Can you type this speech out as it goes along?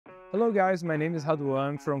Hello guys, my name is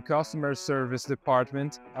Raduan from Customer Service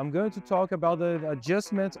Department. I'm going to talk about the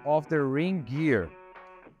adjustment of the ring gear.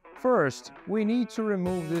 First, we need to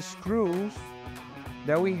remove the screws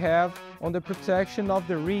that we have on the protection of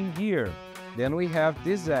the ring gear. Then we have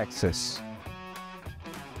this axis.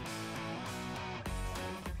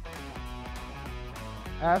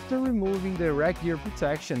 After removing the rack gear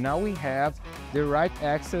protection, now we have the right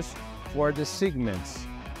axis for the segments.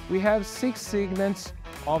 We have 6 segments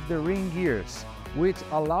of the ring gears, which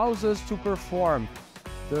allows us to perform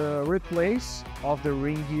the replace of the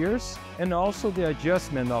ring gears and also the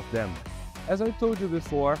adjustment of them. As I told you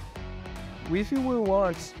before, if you will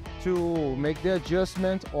want to make the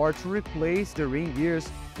adjustment or to replace the ring gears,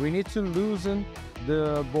 we need to loosen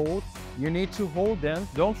the bolt. You need to hold them.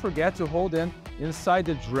 Don't forget to hold them inside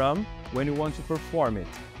the drum when you want to perform it.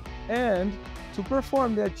 And to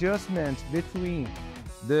perform the adjustment between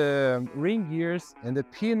the ring gears and the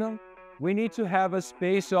pinion, we need to have a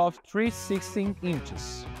space of 3/16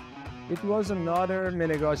 inches. It was another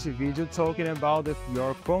Menegotti video talking about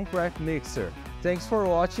your concrete mixer. Thanks for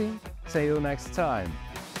watching. See you next time.